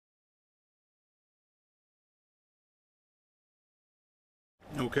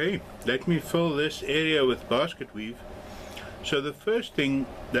Okay, let me fill this area with basket weave. So the first thing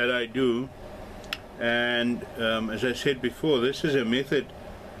that I do, and as I said before, this is a method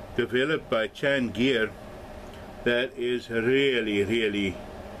developed by Chan Geer that is really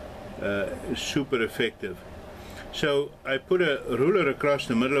super effective. So I put a ruler across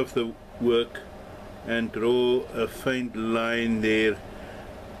the middle of the work and draw a faint line there.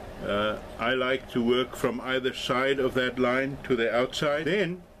 I like to work from either side of that line to the outside.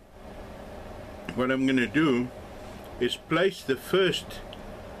 Then what I'm going to do is place the first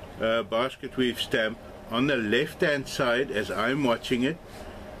basket weave stamp on the left hand side as I'm watching it.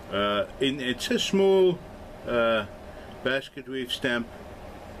 It's a small basket weave stamp.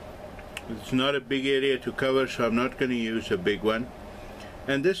 It's not a big area to cover, so I'm not going to use a big one.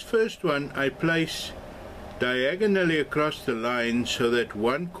 And this first one I place diagonally across the line so that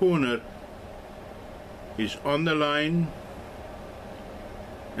one corner is on the line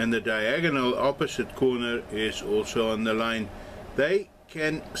and the diagonal opposite corner is also on the line. They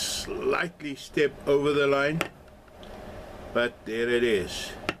can slightly step over the line, but there it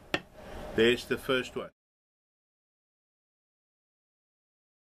is. There's the first one.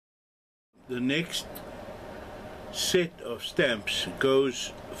 The next set of stamps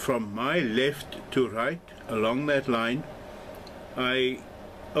goes from my left to right along that line. I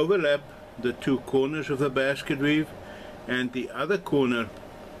overlap the two corners of the basket weave, and the other corner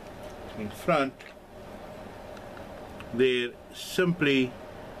in front there simply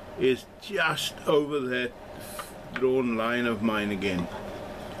is just over that drawn line of mine again.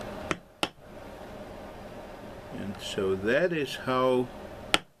 And so that is how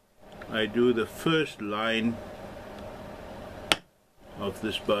I do the first line of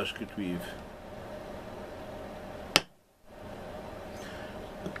this basket weave.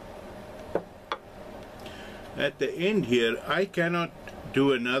 At the end here I cannot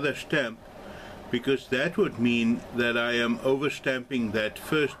do another stamp because that would mean that I am overstamping that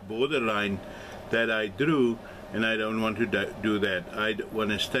first borderline that I drew, and I don't want to do that. I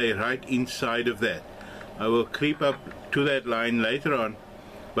want to stay right inside of that. I will creep up to that line later on,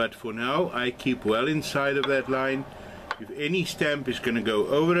 but for now I keep well inside of that line. If any stamp is going to go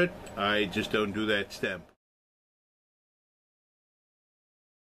over it, I just don't do that stamp.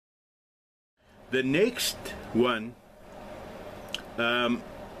 The next one,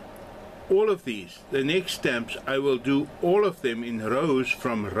 all of these, the next stamps, I will do all of them in rows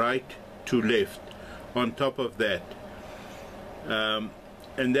from right to left on top of that.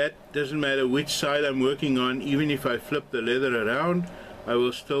 And that doesn't matter which side I'm working on. Even if I flip the leather around, I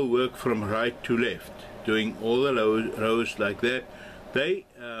will still work from right to left, doing all the rows like that. They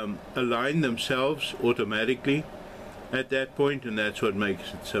align themselves automatically at that point, and that's what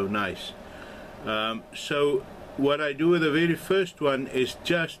makes it so nice. So what I do with the very first one is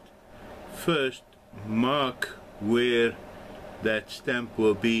just first mark where that stamp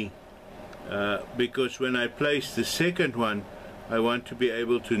will be, because when I place the second one I want to be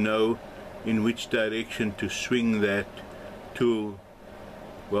able to know in which direction to swing that tool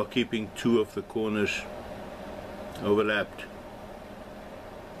while keeping two of the corners overlapped.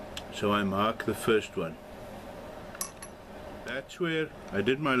 So I mark the first one. That's where I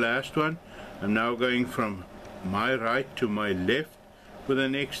did my last one. I'm now going from my right to my left for the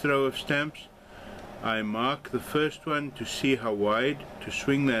next row of stamps. I mark the first one to see how wide to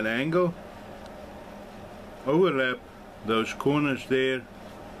swing that angle, overlap those corners there,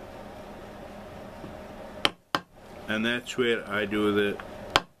 and that's where I do the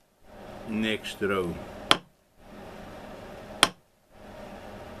next row.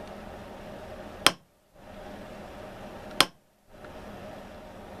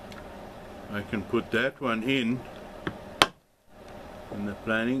 I can put that one in the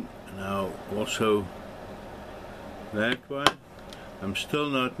planning. Now also that one. I'm still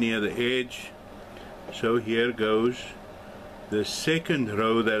not near the edge, so here goes the second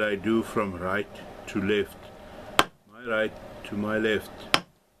row that I do from right to left, my right to my left.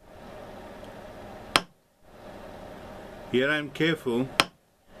 Here I'm careful.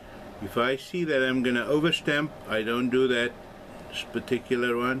 If I see that I'm going to overstamp, I don't do that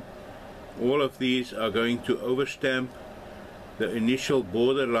particular one. All of these are going to overstamp the initial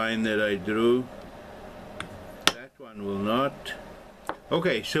border line that I drew. That one will not.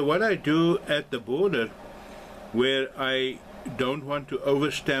 Okay, so what I do at the border where I don't want to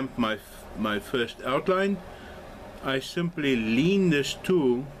overstamp my first outline, I simply lean this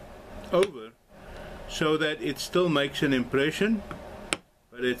tool over so that it still makes an impression,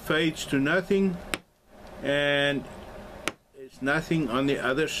 but it fades to nothing, and there's nothing on the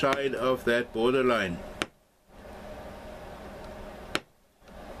other side of that border line.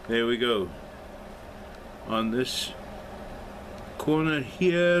 There we go. On this corner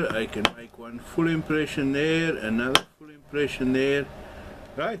here I can make one full impression there, another full impression there.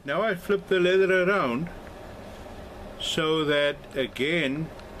 Right, now I flip the leather around so that again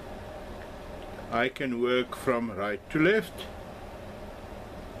I can work from right to left.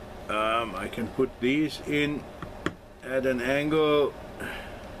 I can put these in at an angle.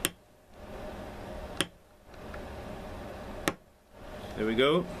 There we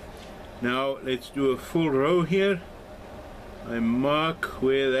go. Now let's do a full row here. I mark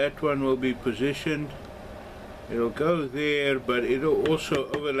where that one will be positioned. It'll go there, but it'll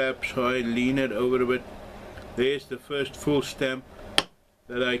also overlap, so I lean it over a bit. There's the first full stamp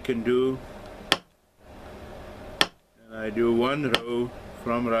that I can do. And I do one row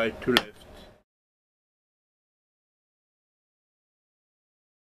from right to left.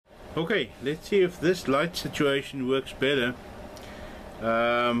 Okay, let's see if this light situation works better.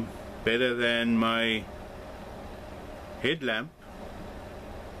 Better than my headlamp.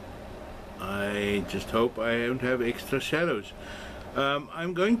 I just hope I don't have extra shadows.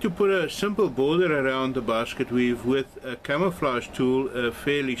 I'm going to put a simple border around the basket weave with a camouflage tool, a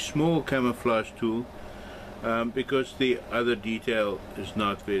fairly small camouflage tool, because the other detail is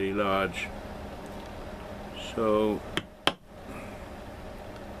not very large. So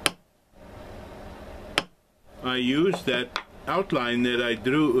I use that outline that I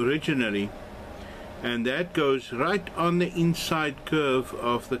drew originally, and that goes right on the inside curve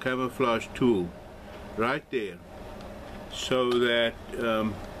of the camouflage tool, right there, so that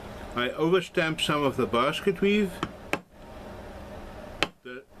I overstamp some of the basket weave.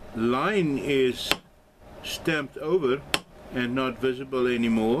 The line is stamped over and not visible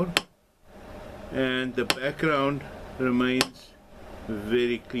anymore, and the background remains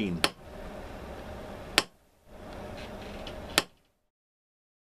very clean.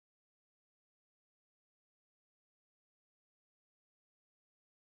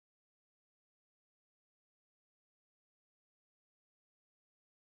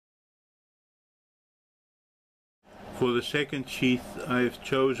 For the second sheath, I've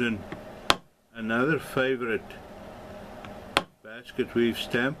chosen another favorite basket weave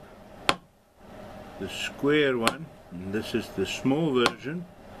stamp, the square one, and this is the small version.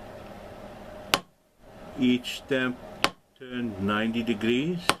 Each stamp turned 90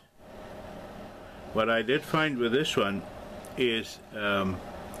 degrees. What I did find with this one is to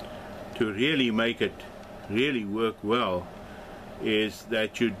really make it really work well is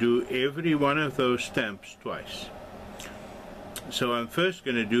that you do every one of those stamps twice. So I'm first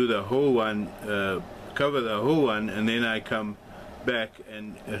going to do the whole one, cover the whole one, and then I come back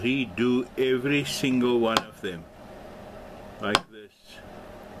and redo every single one of them, like this.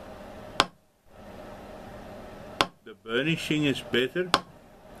 The burnishing is better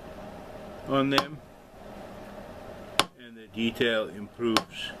on them, and the detail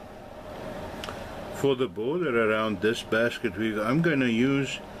improves. For the border around this basket weave, I'm going to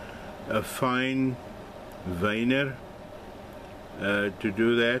use a fine veiner to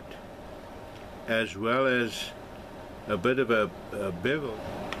do that, as well as a bit of a bevel.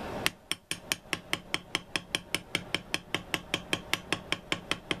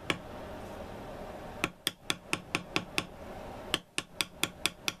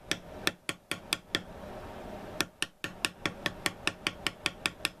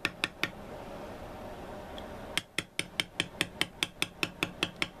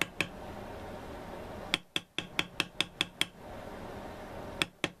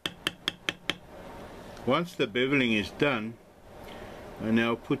 Once the beveling is done, I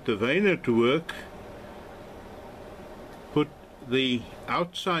now put the veiner to work, put the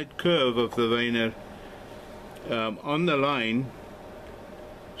outside curve of the veiner on the line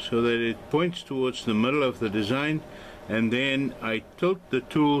so that it points towards the middle of the design, and then I tilt the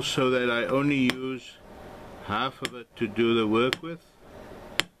tool so that I only use half of it to do the work with.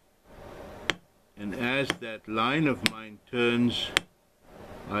 And as that line of mine turns,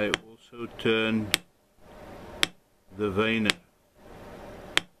 I also turn the veiner.